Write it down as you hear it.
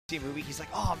movie, he's like,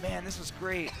 oh man, this was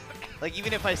great. Like,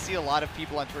 even if I see a lot of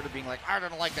people on Twitter being like, I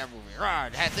didn't like that movie,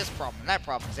 it had this problem and that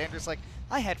problem, Xander's like,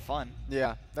 I had fun.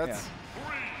 Yeah,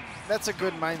 that's a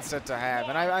good mindset to have.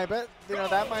 And I bet, you know,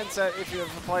 that mindset, if you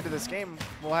have applied to this game,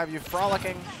 will have you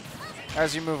frolicking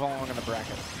as you move along in the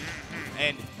bracket.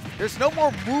 And there's no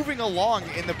more moving along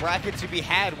in the bracket to be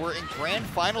had. We're in grand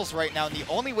finals right now, and the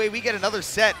only way we get another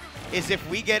set is if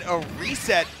we get a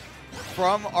reset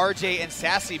from RJ and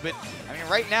Sassy. But I mean,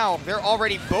 right now they're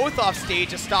already both off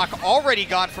stage. A stock already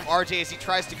gone from RJ as he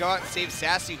tries to go out and save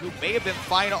Sassy, who may have been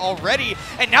fine already.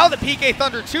 And now the PK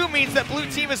Thunder 2 means that blue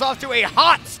team is off to a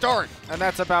hot start. And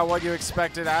that's about what you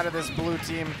expected out of this blue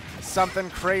team. Something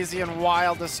crazy and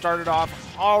wild to start it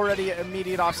off. Already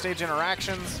immediate offstage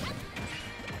interactions.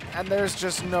 And there's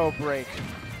just no break.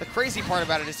 The crazy part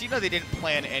about it is, you know, they didn't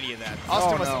plan any of that.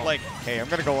 Awestin wasn't like, hey, I'm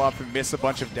going to go up and miss a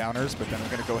bunch of downers, but then I'm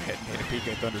going to go ahead and hit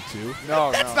a PK Thunder 2.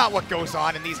 No, That's not what goes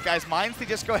on in these guys' minds. They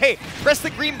just go, hey, press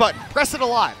the green button, press it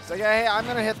alive. It's like, hey, I'm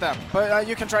going to hit them, but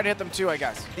you can try to hit them too, I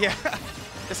guess. Yeah,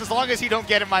 just as long as you don't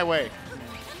get in my way.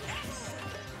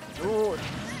 Ooh.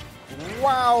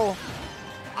 Wow.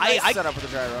 I set up with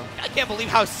the gyro. I can't believe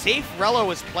how safe Rello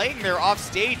was playing there off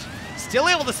stage. Still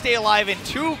able to stay alive in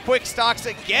 2 quick stocks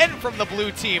again from the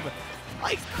blue team.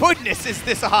 My goodness, is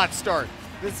this a hot start.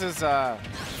 This is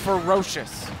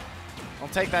ferocious. I'll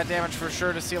take that damage for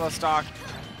sure to seal a stock.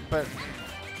 But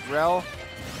Rel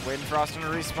waiting for Austin to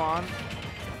respawn.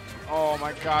 Oh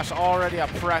my gosh, already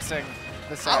oppressing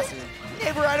the Sassy.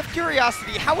 Neighbor, out of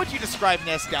curiosity, how would you describe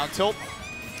Nest down tilt?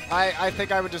 I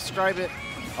think I would describe it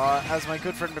as my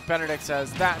good friend Benedict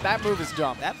says, that move is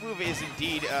dumb. That move is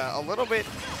indeed a little bit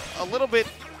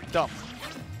dumb.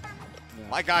 Yeah.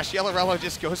 My gosh, YelloRello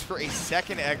just goes for a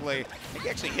second egg lay. I think he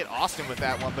actually hit Austin with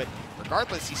that one, but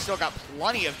regardless, he's still got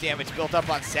plenty of damage built up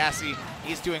on Sassy.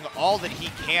 He's doing all that he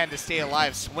can to stay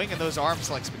alive, swinging those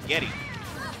arms like spaghetti.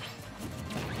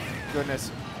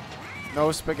 Goodness.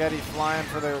 No spaghetti flying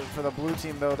for the blue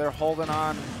team, though. They're holding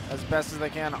on as best as they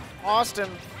can. Austin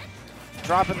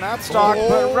dropping that stock,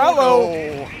 but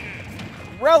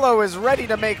Rello is ready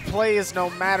to make plays no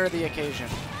matter the occasion.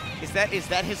 Is that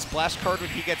his splash card when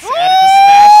he gets added to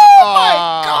Smash? Oh my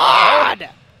God!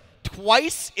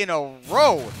 Twice in a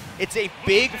row. It's a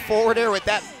big forward air with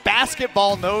that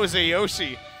basketball nose of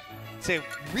Yoshi to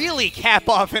really cap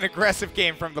off an aggressive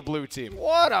game from the blue team.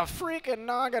 What a freaking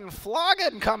noggin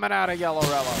flogging coming out of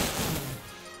YelloRello.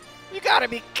 You gotta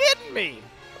be kidding me.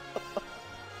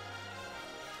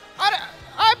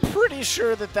 I'm pretty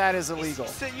sure that is illegal.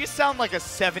 You sound like a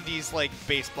 70s like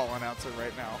baseball announcer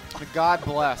right now. God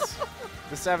bless.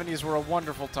 The 70s were a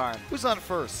wonderful time. Who's on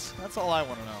first? That's all I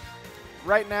want to know.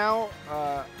 Right now,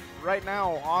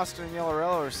 Austin and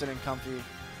YelloRello are sitting comfy.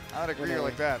 I would agree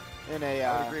like that. I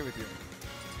would agree with you.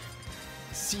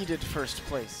 Seeded first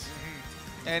place.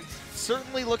 Mm-hmm. And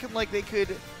certainly looking like they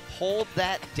could hold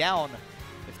that down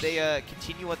if they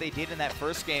continue what they did in that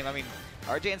first game. I mean,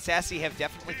 RJ and Sassy have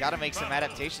definitely got to make some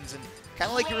adaptations, and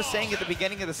kind of like you were saying at the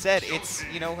beginning of the set, it's,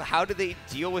 you know, how do they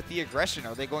deal with the aggression?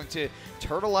 Are they going to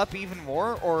turtle up even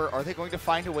more, or are they going to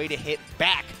find a way to hit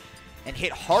back and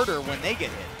hit harder when they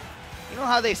get hit? You know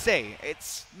how they say,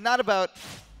 it's not about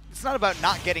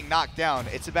not getting knocked down,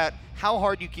 it's about how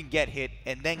hard you can get hit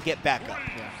and then get back up.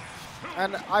 Yeah.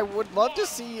 And I would love to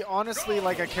see, honestly,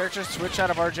 like a character switch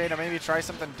out of RJ to maybe try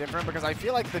something different, because I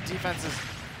feel like the defense is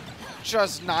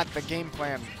just not the game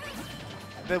plan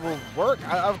that will work.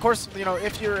 Of course, you know,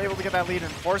 if you're able to get that lead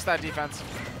and force that defense,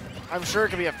 I'm sure it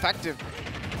could be effective.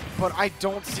 But I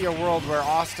don't see a world where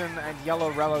Austin and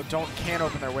YelloRello can't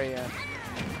open their way in.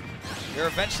 They're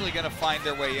eventually going to find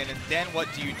their way in, and then what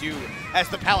do you do as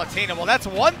the Palutena? Well, that's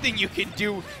one thing you can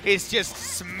do, is just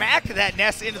smack that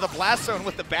Nest into the blast zone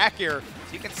with the back air.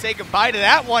 So you can say goodbye to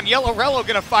that one. YelloRello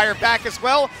going to fire back as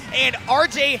well, and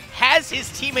RJ has his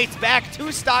teammates back.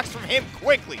 2 stocks from him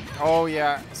quickly. Oh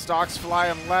yeah, stocks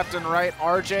flying left and right.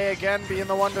 RJ again being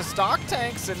the one to stock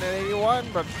tanks in an 81,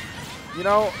 but you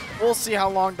know, we'll see how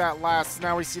long that lasts.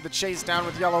 Now we see the chase down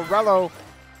with YelloRello.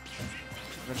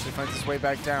 Eventually finds his way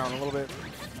back down, a little bit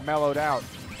mellowed out.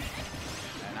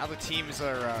 And now the teams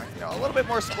are a little bit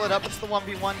more split up. It's the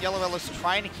 1v1. YelloRello's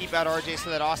trying to keep out RJ so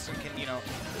that Austin can,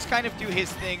 just kind of do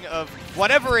his thing of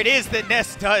whatever it is that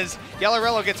Nest does.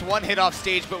 YelloRello gets 1 hit off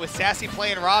stage, but with Sassy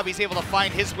playing Rob, he's able to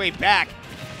find his way back.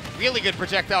 Really good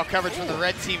projectile coverage from the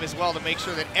red team as well to make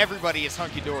sure that everybody is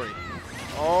hunky-dory.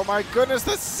 Oh my goodness,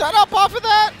 the setup off of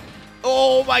that!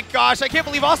 Oh my gosh, I can't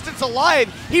believe Austin's alive.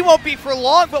 He won't be for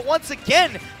long, but once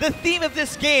again, the theme of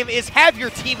this game is have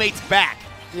your teammates back.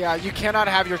 Yeah, you cannot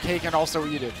have your cake and also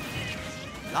eat it.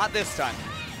 Not this time.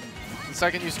 The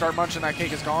second you start munching, that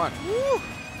cake is gone. Woo.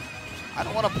 I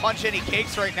don't want to punch any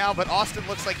cakes right now, but Awestin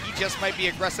looks like he just might be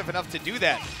aggressive enough to do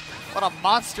that. What a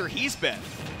monster he's been.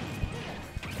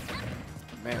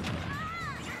 Man.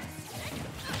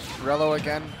 Rello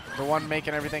again, the one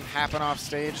making everything happen off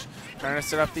stage, trying to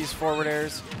set up these forward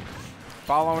airs,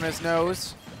 following his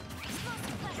nose.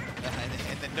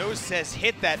 And the nose says,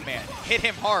 hit that man, hit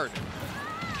him hard.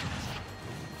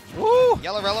 Woo!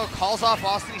 YelloRello calls off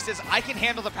Awestin. He says, I can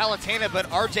handle the Palutena, but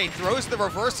RJ throws the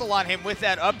reversal on him with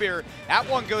that up air. That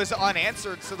one goes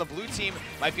unanswered, so the blue team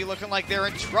might be looking like they're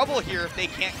in trouble here if they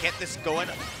can't get this going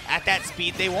at that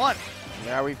speed they want.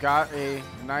 Yeah, we've got a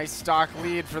nice stock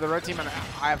lead for the red team, and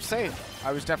I have to say,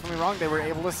 I was definitely wrong. They were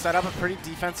able to set up a pretty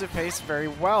defensive pace very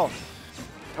well.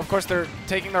 Of course, they're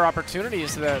taking their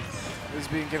opportunities that is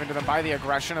being given to them by the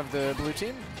aggression of the blue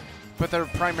team, but they're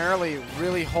primarily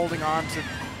really holding on to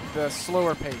the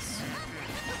slower pace.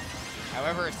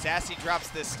 However, if Sassy drops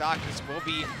this stock, this will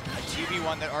be a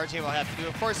 2v1 that RJ will have to do.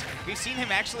 Of course, we've seen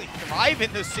him actually thrive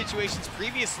in those situations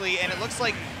previously, and it looks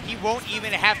like he won't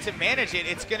even have to manage it.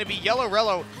 It's going to be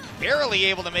YelloRello barely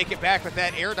able to make it back with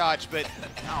that air dodge, but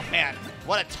oh man,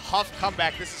 what a tough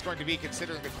comeback this is going to be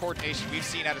considering the coordination we've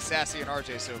seen out of Sassy and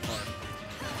RJ so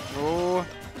far. Oh,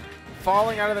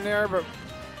 falling out of the air, but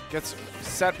gets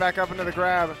set back up into the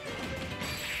grab.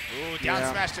 Ooh, down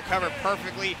smash to cover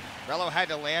perfectly. Rello had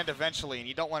to land eventually, and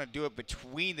you don't want to do it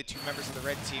between the two members of the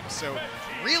red team. So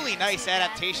really nice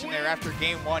adaptation there after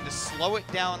game one to slow it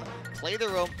down, play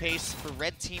their own pace for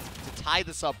red team to tie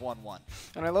this up 1-1.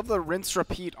 And I love the rinse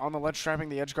repeat on the ledge trapping,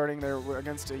 the edge guarding there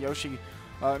against Yoshi.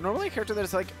 Normally a character that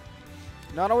is like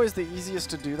not always the easiest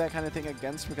to do that kind of thing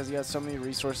against because he has so many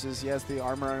resources. He has the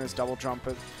armor on his double jump,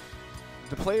 but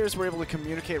the players were able to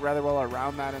communicate rather well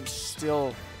around that and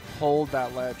still hold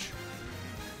that ledge.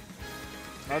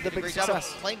 The big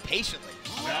success. Playing patiently.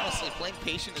 I mean, honestly, playing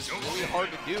patient is really hard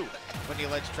to do when you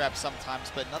ledge trap sometimes,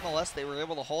 but nonetheless, they were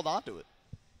able to hold on to it.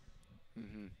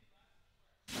 Mm-hmm.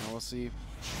 We'll see.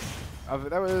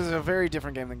 That was a very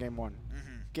different game than game one.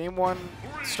 Mm-hmm. Game one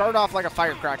started off like a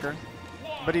firecracker,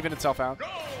 but evened itself out.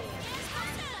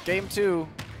 Game two,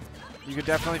 you could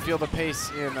definitely feel the pace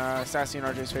in Sassy and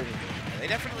RJ's favor. They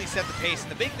definitely set the pace,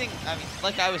 and the big thing, I mean,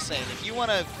 like I was saying, if you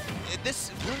want to, this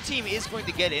blue team is going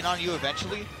to get in on you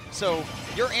eventually, so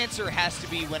your answer has to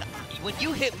be when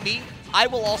you hit me, I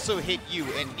will also hit you,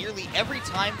 and nearly every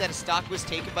time that a stock was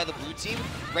taken by the blue team,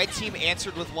 red team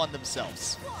answered with one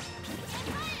themselves.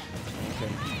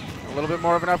 Okay. A little bit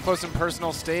more of an up-close and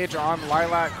personal stage on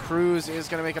Lilac. Cruz is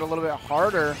going to make it a little bit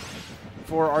harder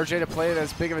for RJ to play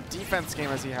as big of a defense game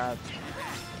as he had.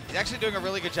 He's actually doing a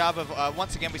really good job of,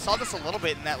 once again, we saw this a little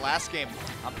bit in that last game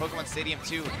on Pokemon Stadium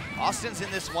 2. Austin's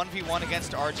in this 1v1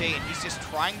 against RJ, and he's just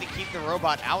trying to keep the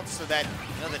robot out so that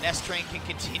the Nest Train can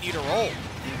continue to roll.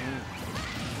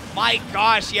 Mm-hmm. My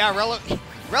gosh, yeah,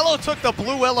 Rello took the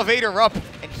blue elevator up,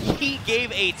 and he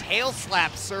gave a tail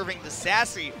slap serving the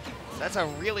Sassy. So that's a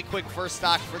really quick first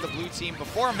stock for the blue team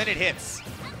before a minute hits. There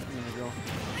we go.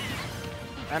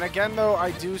 And again, though,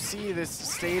 I do see this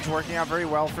stage working out very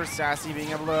well for Sassy,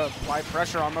 being able to apply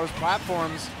pressure on those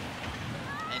platforms.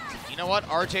 And you know what?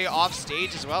 RJ off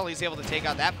stage as well. He's able to take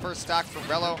out that first stock from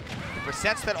Rello. The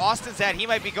sense that Austin's at, he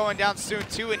might be going down soon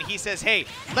too, and he says, hey,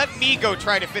 let me go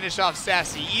try to finish off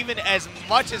Sassy, even as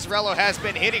much as Rello has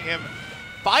been hitting him.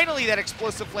 Finally, that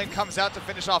explosive flame comes out to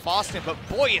finish off Awestin, but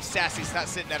boy, if Sassy's not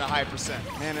sitting at a high percent.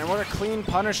 Man, and what a clean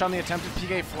punish on the attempted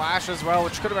PK flash as well,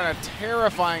 which could have been a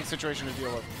terrifying situation to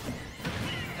deal with.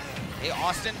 Hey,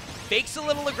 Awestin fakes a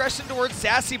little aggression towards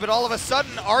Sassy, but all of a sudden,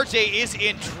 RJ is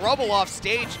in trouble off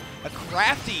stage. A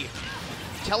crafty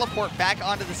teleport back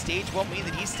onto the stage won't mean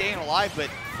that he's staying alive,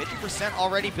 but 50%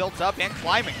 already built up and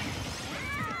climbing.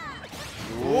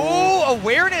 Ooh,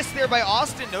 awareness there by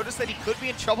Awestin. Notice that he could be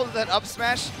in trouble with that up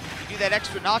smash. You do that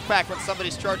extra knockback when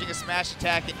somebody's charging a smash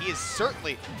attack, and he is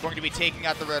certainly going to be taking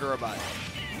out the red robot.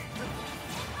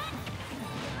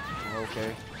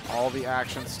 Okay, all the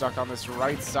action stuck on this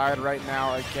right side right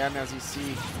now. Again, as you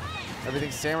see,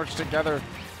 everything sandwiched together.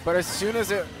 But as soon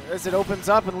as it opens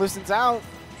up and loosens out,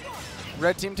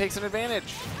 red team takes an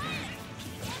advantage.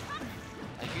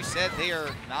 Like you said, they are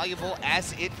malleable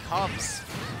as it comes.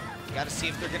 Got to see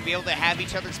if they're going to be able to have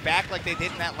each other's back like they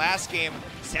did in that last game.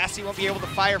 Sassy won't be able to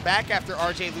fire back after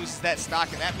RJ loses that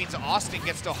stock, and that means Awestin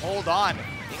gets to hold on,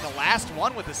 being the last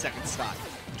one with the second stock.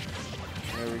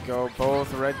 There we go.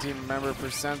 Both red team member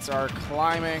percents are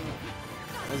climbing.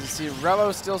 As you see,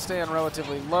 Rello still staying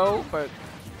relatively low, but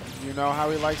you know how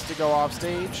he likes to go off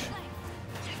stage.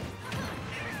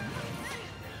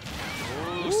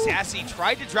 Ooh, Sassy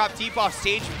tried to drop deep off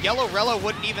stage. YelloRello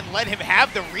wouldn't even let him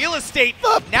have the real estate.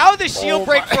 Now the shield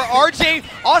break for RJ.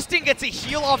 Awestin gets a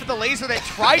heal off of the laser that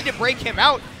tried to break him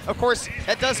out. Of course,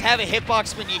 that does have a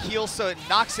hitbox when you heal, so it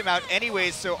knocks him out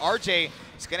anyways. So RJ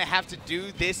is going to have to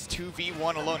do this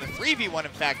 2v1 alone, a 3v1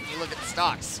 in fact, when you look at the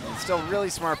stocks. It's still really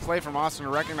smart play from Awestin to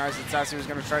recognize that Sassy was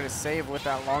going to try to save with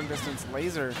that long distance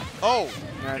laser. Oh.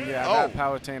 And yeah, that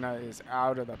Palutena is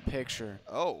out of the picture.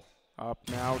 Oh. Up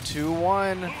now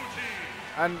 2-1.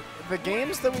 And the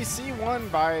games that we see won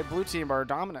by blue team are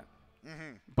dominant.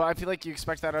 But I feel like you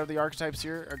expect that out of the archetypes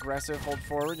here. Aggressive, hold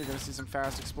forward. You're going to see some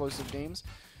fast, explosive games.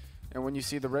 And when you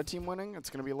see the red team winning, it's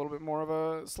going to be a little bit more of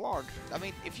a slog. I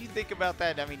mean, if you think about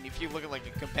that, I mean, if you look at like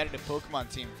a competitive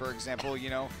Pokemon team, for example, you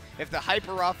know, if the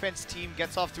hyper offense team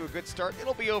gets off to a good start,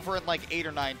 it'll be over in like 8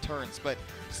 or 9 turns. But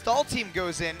stall team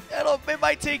goes in, it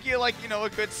might take you like, you know, a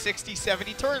good 60,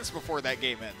 70 turns before that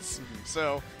game ends.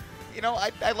 So, you know,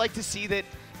 I'd like to see that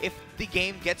if the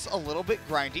game gets a little bit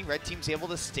grindy, red team's able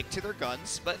to stick to their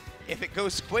guns. But if it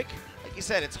goes quick, like you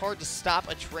said, it's hard to stop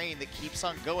a train that keeps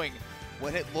on going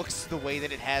when it looks the way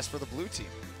that it has for the blue team.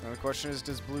 Now the question is,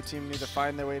 does blue team need to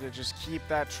find their way to just keep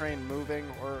that train moving,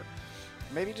 or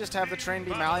maybe just have the train be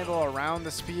malleable around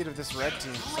the speed of this red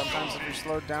team? Sometimes if you're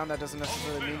slowed down, that doesn't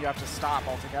necessarily mean you have to stop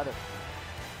altogether.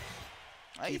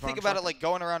 You think about it like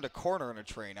going around a corner in a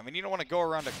train. I mean, you don't want to go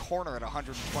around a corner at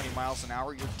 120 miles an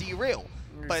hour. You'll derail.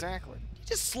 Exactly. But you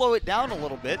just slow it down a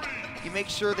little bit. You make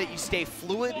sure that you stay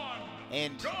fluid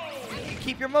and you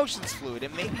keep your motions fluid,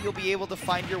 and maybe you'll be able to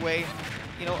find your way,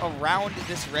 you know, around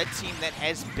this red team that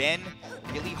has been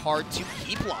really hard to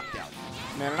keep locked down.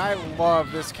 Man, and I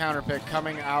love this counter pick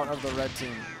coming out of the red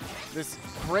team. This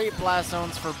great blast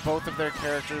zones for both of their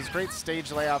characters, great stage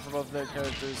layout for both of their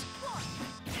characters.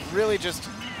 Really just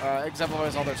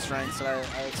exemplifies all their strengths, and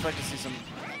I expect to see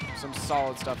some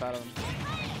solid stuff out of them.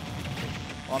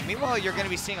 Well, meanwhile, you're going to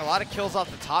be seeing a lot of kills off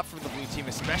the top from the blue team,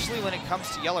 especially when it comes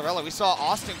to YelloRello. We saw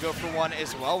Awestin go for one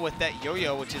as well with that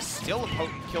yo-yo, which is still a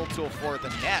potent kill tool for the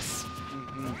Ness.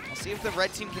 We'll see if the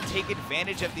red team can take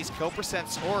advantage of these kill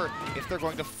percents, or if they're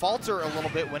going to falter a little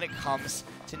bit when it comes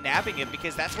to nabbing it,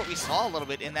 because that's what we saw a little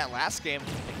bit in that last game.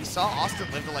 Like, you saw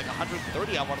Awestin live to like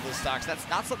 130 on one of those stocks. That's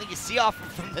not something you see often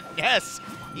from the Ness.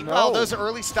 Meanwhile, those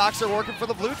early stocks are working for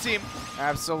the blue team.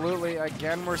 Absolutely.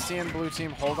 Again, we're seeing blue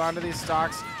team hold on to these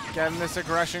stocks, getting this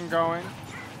aggression going.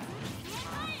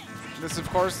 This, of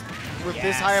course, with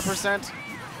this high a percent,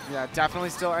 yeah, definitely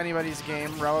still anybody's game.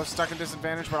 Rello's stuck in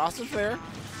disadvantage, but Austin's there.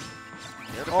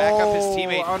 There to back up his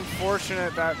teammate.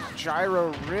 Unfortunate that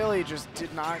gyro really just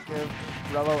did not give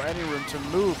Rello any room to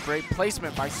move. Great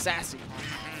placement by Sassy.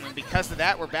 And because of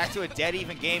that, we're back to a dead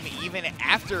even game, even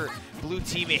after blue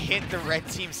team hit the red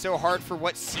team so hard for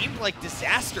what seemed like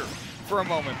disaster for a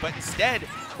moment. But instead,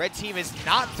 red team is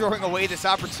not throwing away this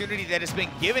opportunity that has been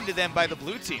given to them by the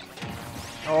blue team.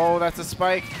 Oh, that's a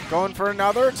spike. Going for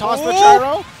another. Toss the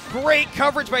gyro. Great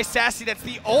coverage by Sassy. That's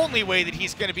the only way that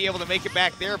he's going to be able to make it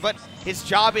back there, but his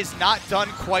job is not done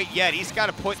quite yet. He's got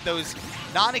to put those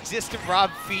non-existent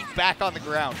Rob feet back on the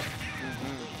ground.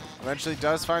 Eventually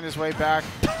does find his way back.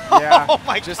 Yeah, oh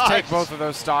my just gosh. take both of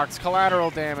those stocks. Collateral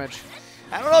damage.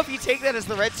 I don't know if you take that as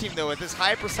the red team, though. With this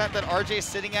high percent that RJ is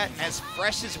sitting at, as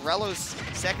fresh as Rello's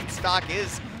second stock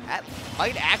is, that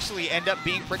might actually end up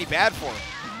being pretty bad for him.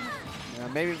 Yeah,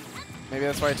 maybe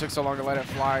that's why it took so long to let it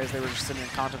fly, as they were just sitting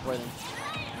and contemplating.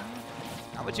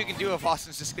 Not much you can do if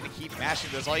Austin's just going to keep mashing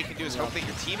those. All you can do is hope that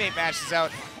your teammate mashes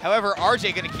out. However,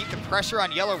 RJ going to keep the pressure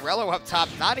on YelloRello up top,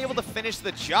 not able to finish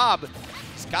the job.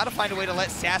 He's got to find a way to let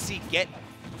Sassy get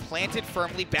planted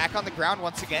firmly back on the ground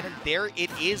once again, and there it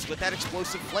is with that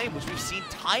explosive flame, which we've seen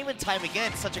time and time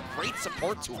again. Such a great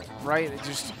support tool. Right, it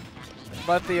just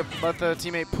let the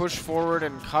teammate push forward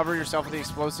and cover yourself with the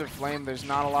explosive flame. There's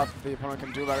not a lot that the opponent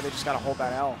can do about it. They just got to hold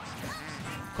that L.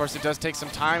 Of course, it does take some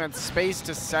time and space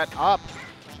to set up,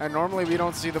 and normally we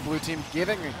don't see the blue team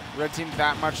giving red team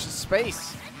that much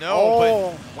space.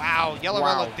 No, but wow,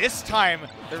 YelloRello, this time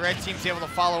the red team's able to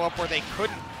follow up where they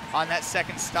couldn't on that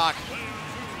second stock.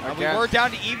 We were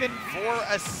down to even for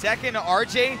a second.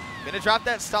 RJ going to drop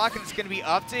that stock, and it's going to be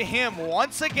up to him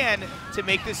once again to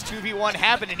make this 2v1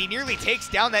 happen, and he nearly takes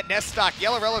down that nest stock.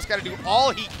 YelloRello's got to do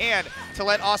all he can to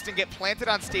let Awestin get planted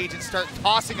on stage and start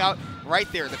tossing out right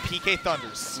there the PK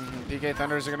Thunders. PK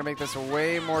Thunders are going to make this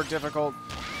way more difficult.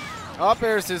 Up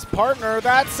there's his partner.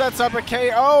 That sets up a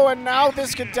KO, and now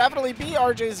this could definitely be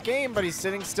RJ's game, but he's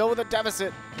sitting still with a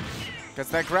deficit. Gets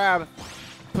that grab.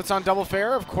 Puts on double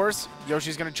fair. Of course,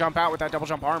 Yoshi's going to jump out with that double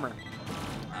jump armor.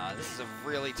 This is a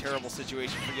really terrible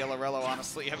situation for YelloRello,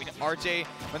 honestly. I mean, RJ,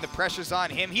 when the pressure's on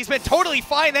him, he's been totally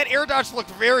fine. That air dodge looked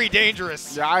very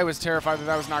dangerous. Yeah, I was terrified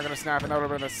that was not going to snap, and that would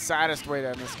have been the saddest way to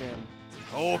end this game.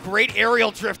 Oh, great aerial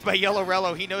drift by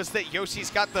YelloRello. He knows that Yoshi's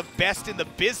got the best in the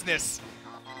business.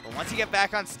 But once you get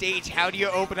back on stage, how do you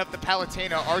open up the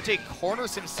Palutena? RJ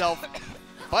corners himself.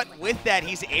 But with that,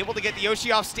 he's able to get the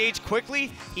Yoshi off stage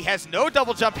quickly. He has no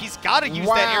double jump. He's got to use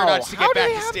that air dodge to get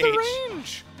back to stage. The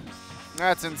range?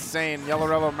 That's insane.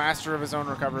 YelloRello, master of his own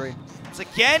recovery. It's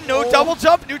again, no double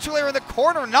jump. Neutral air in the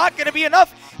corner, not going to be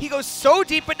enough. He goes so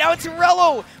deep, but now it's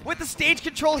Rello with the stage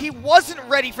control. He wasn't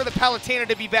ready for the Palutena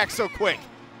to be back so quick.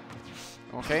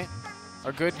 Okay,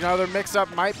 another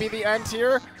mix-up might be the end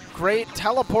here. Great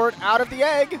teleport out of the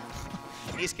egg.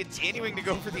 He's continuing to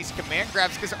go for these command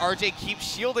grabs because RJ keeps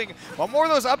shielding. One more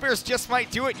of those up airs just might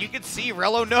do it. You can see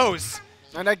Rello knows.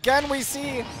 And again we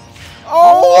see,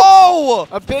 oh,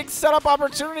 whoa! A big setup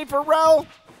opportunity for Rel.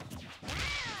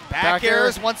 Back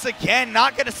airs once again,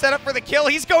 not going to set up for the kill.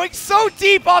 He's going so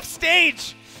deep off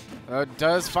stage.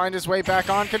 Does find his way back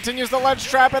on, continues the ledge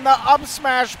trap, and the up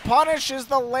smash punishes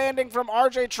the landing from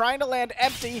RJ, trying to land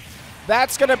empty.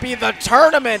 That's going to be the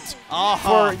tournament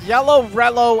for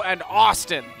YelloRello and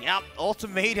Awestin. Yep,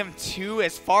 Ultimatum 2,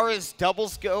 as far as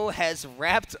doubles go, has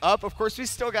wrapped up. Of course, we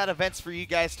still got events for you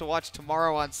guys to watch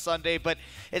tomorrow on Sunday, but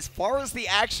as far as the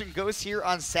action goes here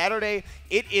on Saturday,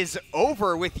 it is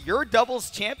over with your doubles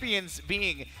champions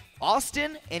being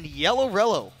Awestin and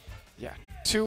YelloRello. Yeah.